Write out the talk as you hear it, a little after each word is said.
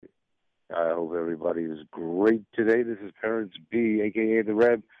I hope everybody is great today. This is Peretz B, a.k.a. The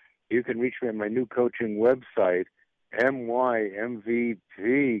Reb. You can reach me at my new coaching website,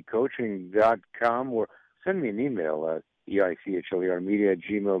 mymvpcoaching.com, or send me an email at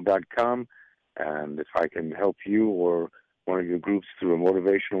eichlrmedia@gmail.com. And if I can help you or one of your groups through a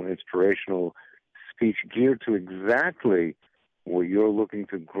motivational, inspirational speech geared to exactly what you're looking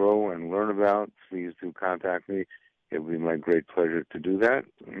to grow and learn about, please do contact me. It will be my great pleasure to do that.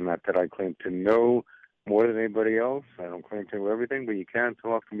 Not that I claim to know more than anybody else. I don't claim to know everything, but you can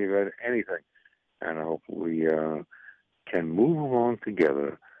talk to me about anything. And I hope we can move along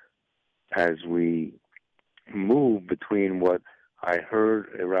together as we move between what I heard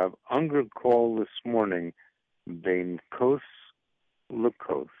Rav Unger call this morning, Bein Kos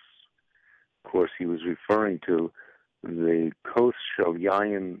Lekos. Of course, he was referring to the Kos Shel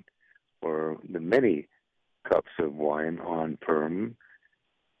Yayin, or the many cups of wine on Purim,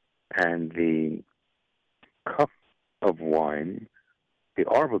 and the cup of wine, the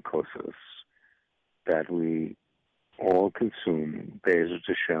Arba Kosas, that we all consume, Be'ezrat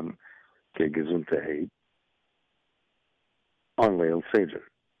Hashem, Gesundheit, on Leil Seder.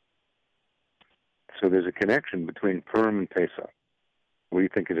 So there's a connection between Purim and Pesach. What do you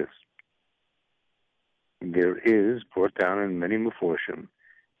think it is? There is, brought down in many Meforshim,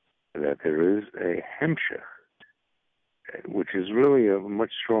 that there is a hemshech, which is really a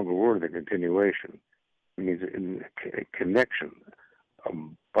much stronger word than continuation. It means a connection, a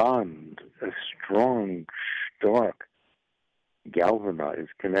bond, a strong, stark,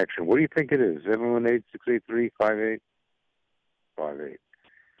 galvanized connection. What do you think it is? 718-683-5858.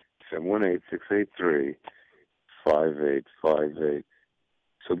 718-683-5858.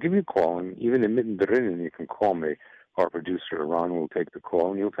 So give me a call, and even in Mitten Berenin, you can call me. Our producer, Ron, will take the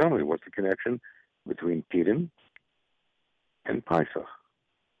call, and you'll tell me what's the connection between Purim and Pesach.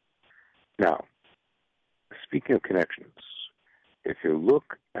 Now, speaking of connections, if you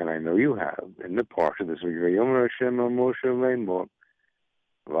look, and I know you have, in the Parsha, this week, Yomer Hashem el Moshe le'mor,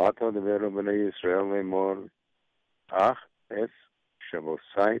 v'ata dever b'nei Yisrael le'mor, ach es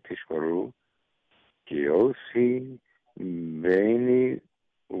shavosai tishmaru, ki osi beini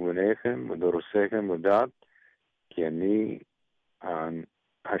u'v'nechem v'dorosechem v'dat, ki ani an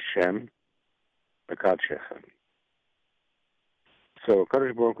Hashem v'kadshechem. So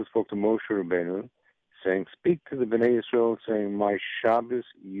Kadosh Baruch Hu spoke to Moshe Rabbeinu, saying, speak to the Bnei Yisrael, saying, my Shabbos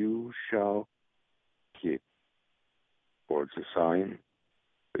you shall keep. For it's a sign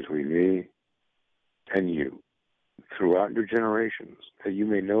between me and you throughout your generations, that you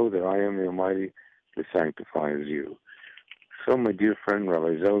may know that I am the Almighty, that sanctifies you. So my dear friend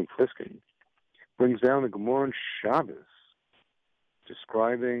Rabbi Zelig Pliskin brings down the Gemara on Shabbos,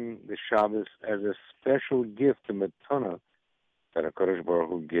 describing the Shabbos as a special gift, a matana, that HaKadosh Baruch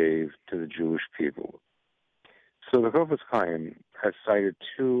Hu gave to the Jewish people. So the Peretz Chaim has cited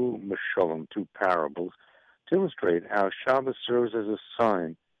two mashalim, two parables, to illustrate how Shabbos serves as a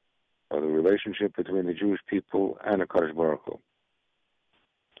sign of the relationship between the Jewish people and HaKadosh Baruch Hu.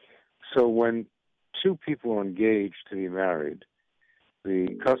 So when two people are engaged to be married,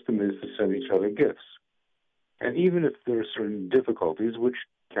 the custom is to send each other gifts. And even if there are certain difficulties which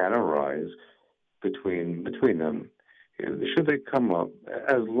can arise between them, should they come up,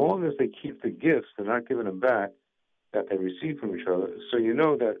 as long as they keep the gifts, they're not giving them back, that they receive from each other, so you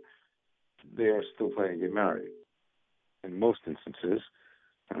know that they are still planning to get married. In most instances,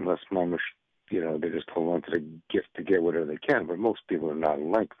 unless mamash, they just hold on to the gift to get whatever they can, but most people are not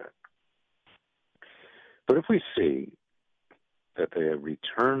like that. But if we see that they have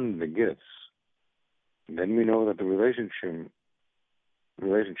returned the gifts, then we know that the relationship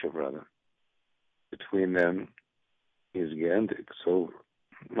between them is ended. It's over.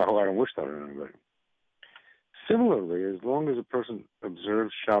 No, I don't wish that on anybody. Similarly, as long as a person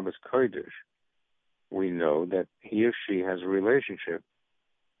observes Shabbos Kodesh, we know that he or she has a relationship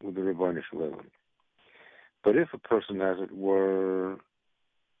with the Rebbeinu Shalom. But if a person, as it were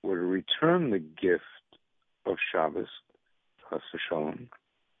to return the gift of Shabbos, Chas v'Shalom,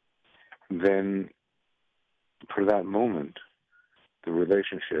 then for that moment, the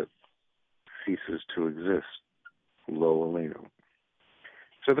relationship ceases to exist. Lo Aleinu.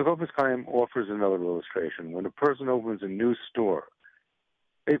 So the Peretz Chaim offers another illustration. When a person opens a new store,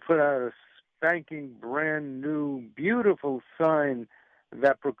 they put out a spanking, brand new, beautiful sign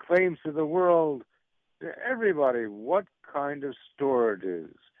that proclaims to the world, to everybody, what kind of store it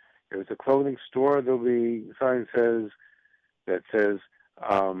is. If it's a clothing store, there'll be a sign that says,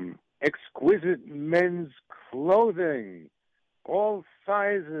 exquisite men's clothing, all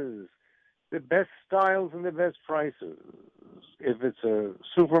sizes, the best styles and the best prices. If it's a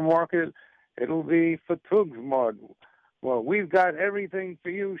supermarket, it'll be for Tugsmud. Well, we've got everything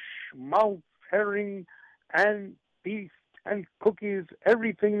for you, schmaltz, herring, and beef, and cookies,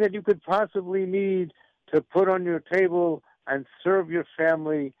 everything that you could possibly need to put on your table and serve your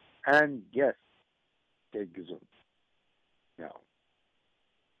family and guests. Get gesund. Now,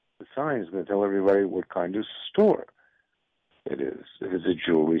 the sign is going to tell everybody what kind of store it is. If it's a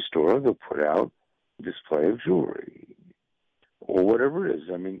jewelry store, they'll put out a display of jewelry or whatever it is.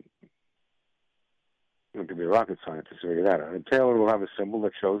 I mean, you don't have to be a rocket scientist to figure that out. A tailor will have a symbol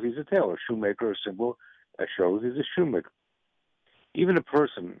that shows he's a tailor. Shoemaker, a symbol that shows he's a shoemaker. Even a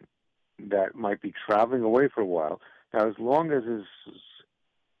person that might be traveling away for a while, now as long as his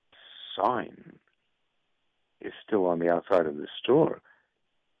sign is still on the outside of the store,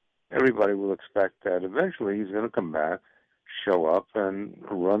 everybody will expect that eventually he's going to come back, show up, and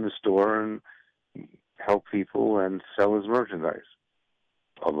run the store and help people and sell his merchandise.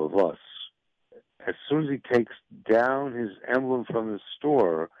 Of us. As soon as he takes down his emblem from the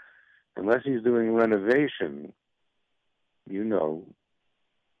store, unless he's doing renovation, you know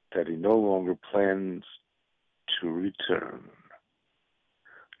that he no longer plans to return.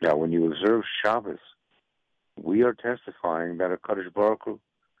 Now, when you observe Shabbos, we are testifying that HaKadosh Baruch Hu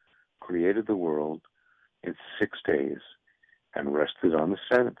created the world in 6 days and rested on the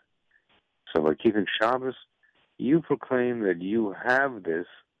seventh. So by keeping Shabbos, you proclaim that you have this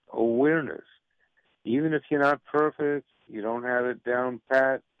awareness. Even if you're not perfect, you don't have it down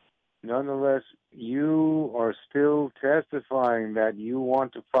pat, nonetheless, you are still testifying that you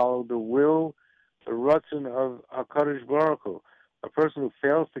want to follow the will, the Ratzon of HaKadosh Baruch Hu. A person who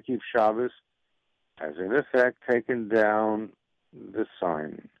fails to keep Shabbos has, in effect, taken down the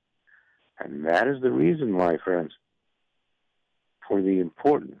sign. And that is the reason, my friends, for the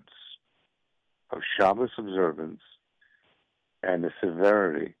importance of Shabbos observance and the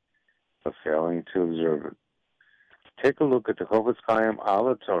severity of failing to observe it. Take a look at the Chofetz Chaim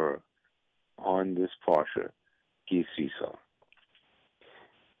Ala Torah on this Parsha, Ki Sisa.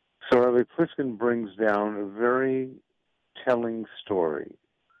 So Rabbi Pliskin brings down a very telling story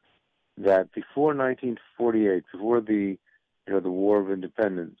that before 1948, before the War of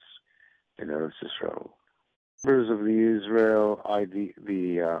Independence in Eretz Yisrael, members of the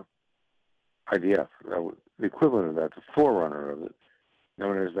IDF, the equivalent of that, the forerunner of it,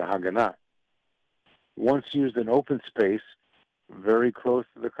 known as the Haganah, once used an open space very close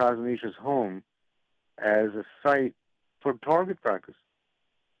to the Kazanish's home as a site for target practice.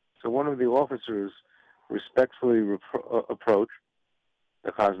 So one of the officers respectfully approached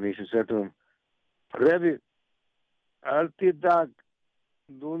the Kazanish and said to him, Rebbe, al tidag,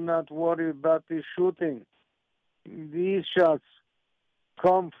 do not worry about the shooting. These shots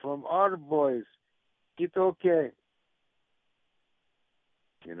come from our boys. It's okay.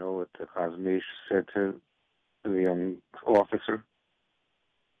 You know what the Kazanish said to the young officer?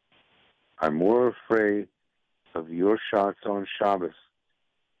 I'm more afraid of your shots on Shabbos,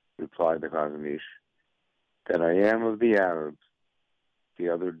 replied the Kazanish, than I am of the Arabs the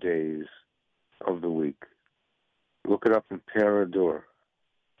other days of the week. Look it up in Parador.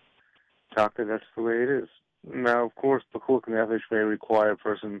 Taka, that's the way it is. Now, of course, Pekul Nefesh may require a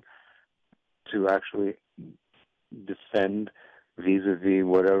person to actually defend vis-a-vis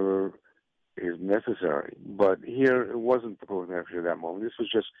whatever is necessary. But here, it wasn't Pekul Nefesh at that moment.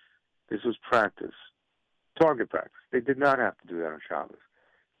 This was practice, target practice. They did not have to do that on Shabbos.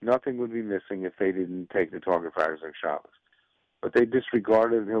 Nothing would be missing if they didn't take the target practice on Shabbos. But they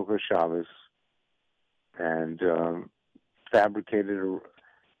disregarded Hilchos Shabbos and fabricated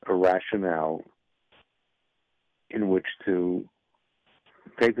a rationale in which to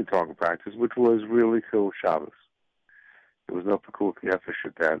take the target practice, which was really Hilchos Shabbos. There was no Pekul Nefesh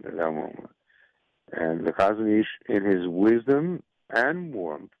at that moment. And the Chazon Ish, in his wisdom and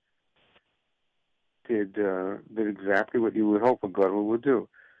warmth, did exactly what you would hope a gadol would do,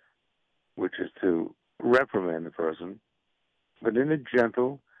 which is to reprimand the person, but in a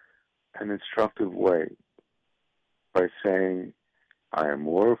gentle and instructive way, by saying, I am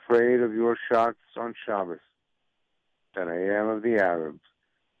more afraid of your shots on Shabbos than I am of the Arabs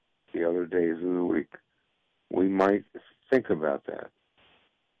the other days of the week. We might think about that.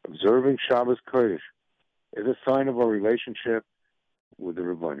 Observing Shabbos Kodesh is a sign of our relationship with the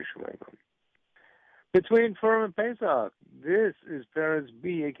Rebbeinu Shalom. Between Purim and Pesach, this is Peretz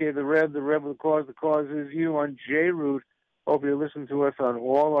B, a.k.a. the Reb with the cause is you on JRoot. Hope you listen to us on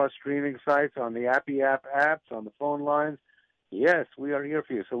all our streaming sites, on the Appy App apps, on the phone lines. Yes, we are here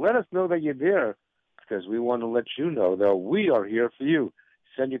for you. So let us know that you're there, because we want to let you know that we are here for you.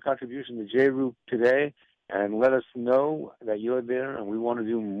 Send your contribution to JRoot today, and let us know that you're there, and we want to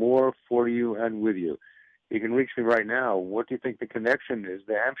do more for you and with you. You can reach me right now. What do you think the connection is,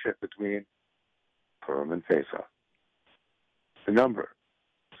 the Hamshech between Purim and Pesach? The number,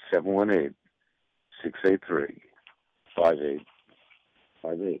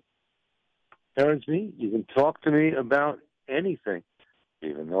 718-683-5858. Parents, me, you can talk to me about anything,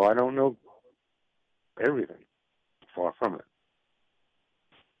 even though I don't know everything. Far from it.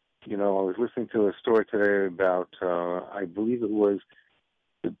 You know, I was listening to a story today about, I believe it was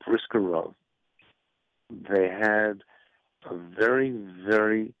the Brisker Rav. They had a very,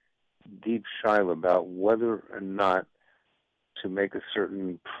 very deep shaila about whether or not to make a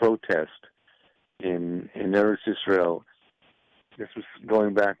certain protest in Eretz Israel. This was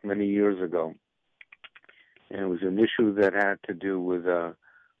going back many years ago, and it was an issue that had to do with a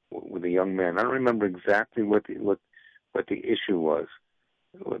young man. I don't remember exactly what the issue was.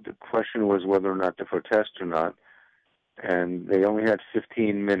 The question was whether or not to protest or not, and they only had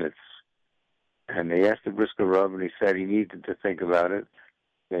 15 minutes. And they asked the Brisker Rav, and he said he needed to think about it.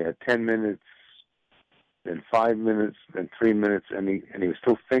 They had 10 minutes, then 5 minutes, then 3 minutes, and he was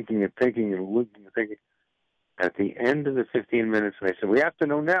still thinking and thinking and looking and thinking. At the end of the 15 minutes, they said, "We have to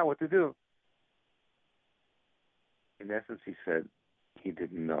know now what to do." In essence, he said he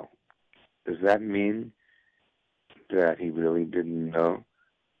didn't know. Does that mean that he really didn't know?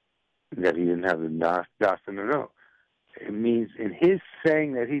 That he didn't have the das to know? It means in his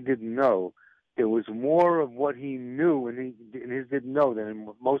saying that he didn't know, there was more of what he knew in his didn't know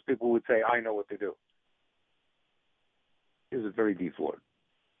than most people would say, "I know what to do." This is a very deep word.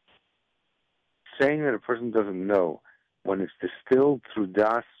 Saying that a person doesn't know when it's distilled through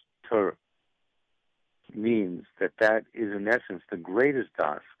das Torah means that is in essence the greatest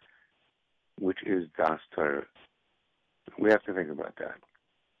das, which is das Torah. We have to think about that.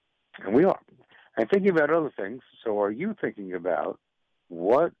 And we are. And thinking about other things, so are you thinking about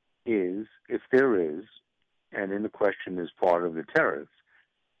what is, if there is, and in the question is part of the teretz,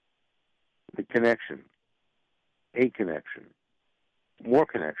 the connection, a connection, more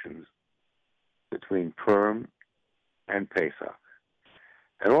connections between Purim and Pesach.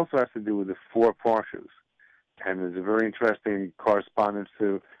 It also has to do with the four parshas. And there's a very interesting correspondence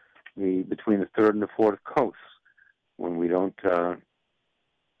between the third and the fourth coast when we don't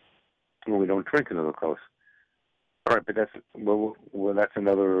drink another coast. All right, but that's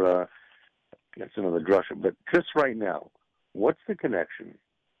another drasha. But just right now, what's the connection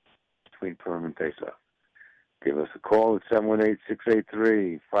between Purim and Pesach? Give us a call at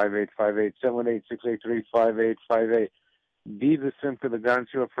 718-683-5858, 718-683-5858. Be the Simcha, the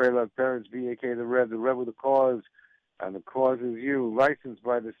Gansu Afrela Parents, B.A.K. the Rev with the cause, and the cause is you, licensed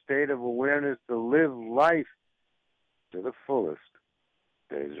by the state of awareness to live life to the fullest.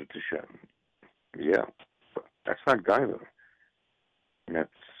 Be'ezrat Hashem. Yeah, that's not Gaiva.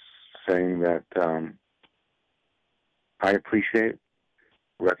 That's saying that I appreciate,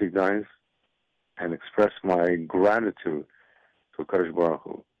 recognize, and express my gratitude to Kadosh Baruch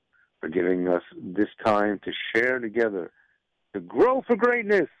Hu for giving us this time to share together, to grow for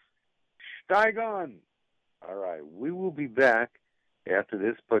greatness. Steig on. All right, we will be back after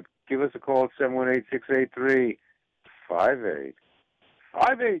this, but give us a call at 718-683-5858.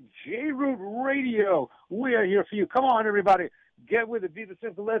 JRoot Radio. We are here for you. Come on, everybody. Get with it. Be the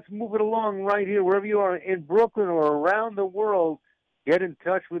simple. Let's move it along right here, wherever you are in Brooklyn or around the world. Get in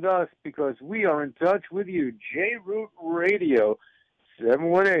touch with us because we are in touch with you. JRoot Radio,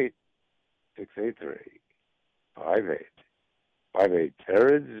 718-683-5858.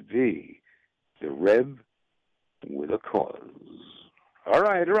 Peretz V, the Reb with a cause. All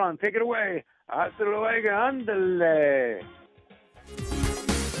right, Ron, take it away. Hasta luego, andale.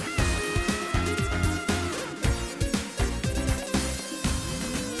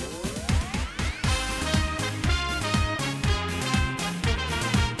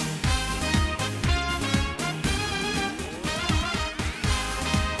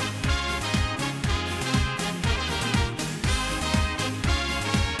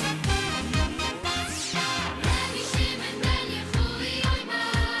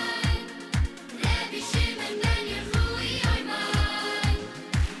 Rabbi Shimon ben Yehuda,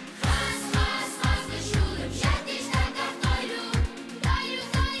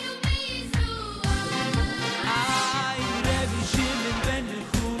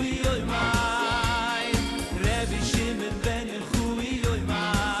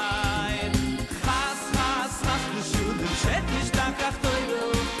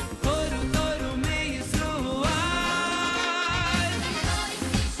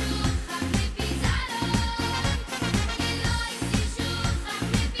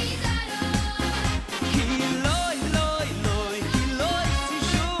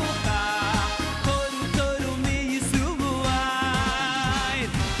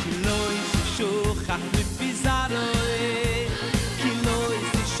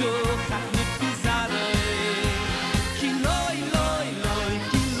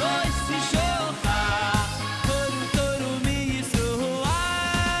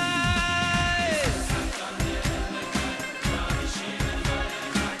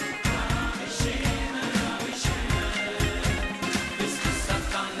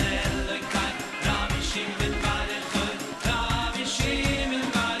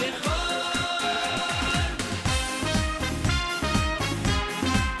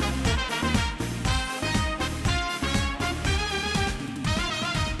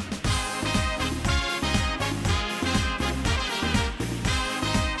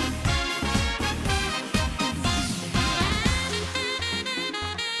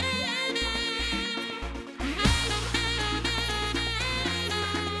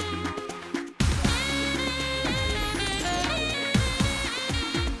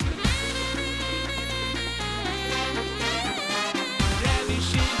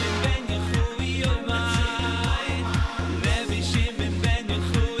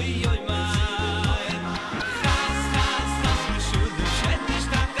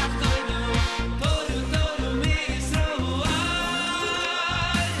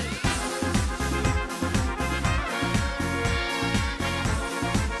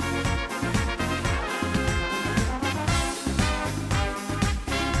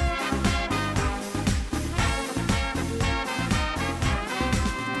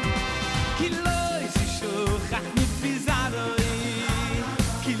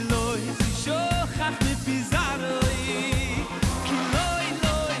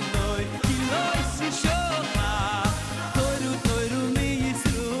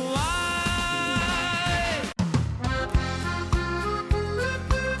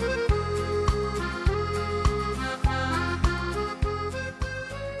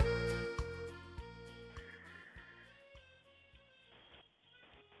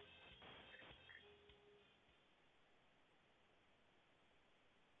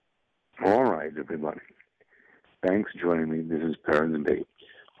 All right, everybody. Thanks for joining me. This is Peretz Eichler.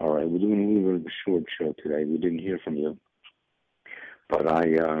 All right, we're doing a little bit of a short show today. We didn't hear from you. But I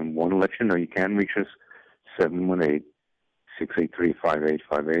want to let you know you can reach us,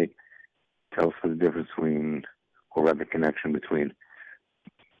 718-683-5858. Tell us the difference between, or rather the connection between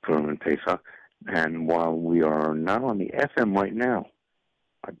Purim and Pesach. And while we are not on the FM right now,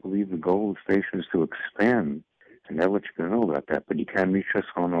 I believe the goal of the station is to expand, and I'll let you know about that. But you can reach us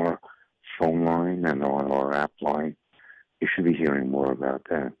on our phone line and on our app line. You should be hearing more about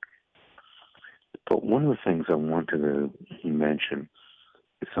that. But one of the things I wanted to mention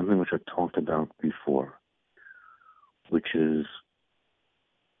is something which I talked about before, which is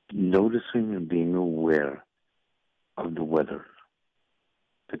noticing and being aware of the weather,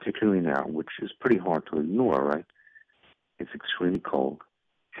 particularly now, which is pretty hard to ignore, right? It's extremely cold.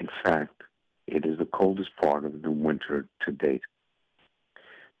 In fact, it is the coldest part of the winter to date.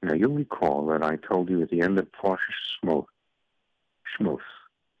 Now, you'll recall that I told you at the end of Parshas Shmos,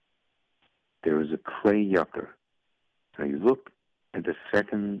 there is a clay yucker. Now, you look at the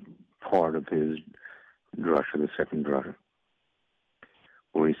second part of his drasha, the second drasha,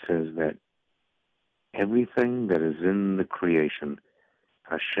 where he says that everything that is in the creation,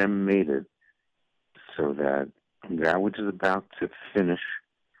 Hashem made it so that that which is about to finish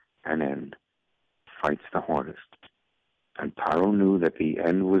and end fights the hardest. And Paro knew that the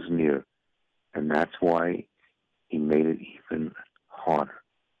end was near, and that's why he made it even harder.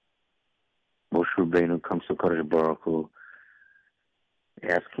 Moshe Rabbeinu comes to Kadosh Baruch Hu,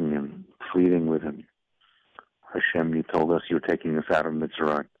 asking him, pleading with him, Hashem, you told us you're taking us out of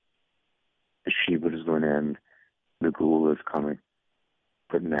Mitzrayim. The Shibud is going to end. The Geula is coming.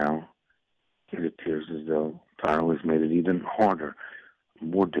 But now it appears as though Paro has made it even harder,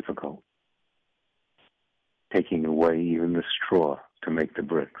 more difficult, taking away even the straw to make the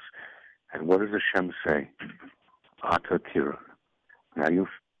bricks. And what does Hashem say? Ata tira. Now you're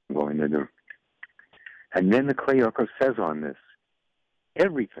going to do. And then the Klei Yakar says on this,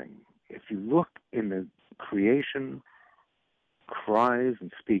 everything, if you look in the creation, cries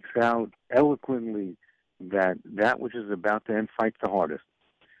and speaks out eloquently that that which is about to end fights the hardest.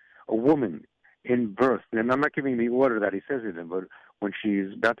 A woman in birth, and I'm not giving the order that he says it in, but when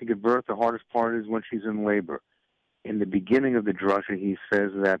she's about to give birth, the hardest part is when she's in labor. In the beginning of the drasha, he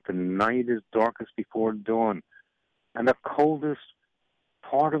says that the night is darkest before dawn, and the coldest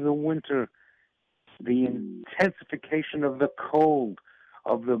part of the winter, the intensification of the cold,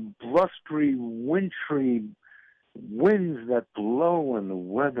 of the blustery, wintry winds that blow, and the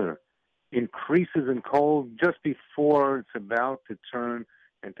weather increases in cold just before it's about to turn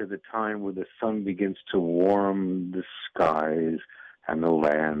into the time where the sun begins to warm the skies and the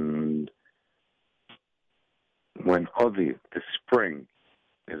land. When Aviv, the spring,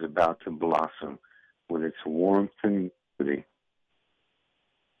 is about to blossom with its warmth and beauty.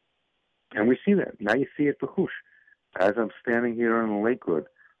 And we see that. Now you see it Bechush. As I'm standing here in Lakewood,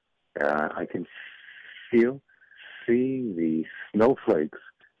 I can see the snowflakes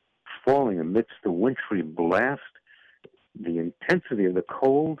falling amidst the wintry blast. The intensity of the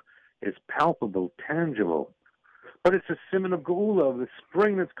cold is palpable, tangible. But it's a simon of Geula, of the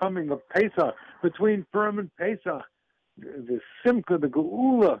spring that's coming, of Pesach, between Purim and Pesach. The Simcha, the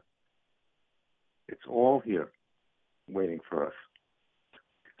Geula. It's all here, waiting for us.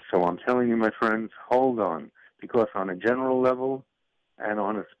 So I'm telling you, my friends, hold on. Because on a general level and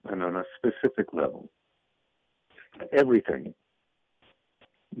on a specific level, everything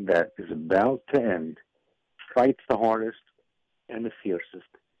that is about to end fights the hardest and the fiercest.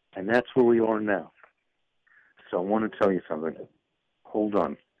 And that's where we are now. So I want to tell you something. Hold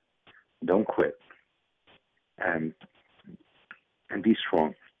on. Don't quit. And be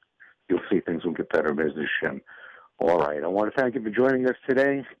strong. You'll see things will get better, Bez Hashem. All right. I want to thank you for joining us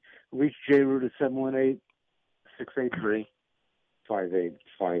today. Reach JRoot at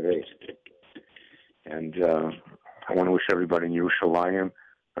 718-683-5858. And I want to wish everybody in Yerushalayim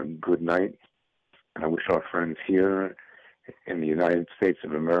a good night. And I wish our friends here in the United States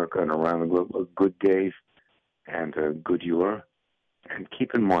of America and around the globe a good day and a good year. And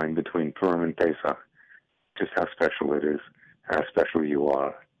keep in mind between Purim and Pesach just how special it is, how special you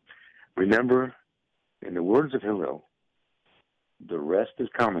are. Remember, in the words of Hillel, the rest is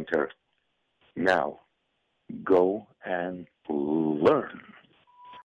commentary. Now, go and learn.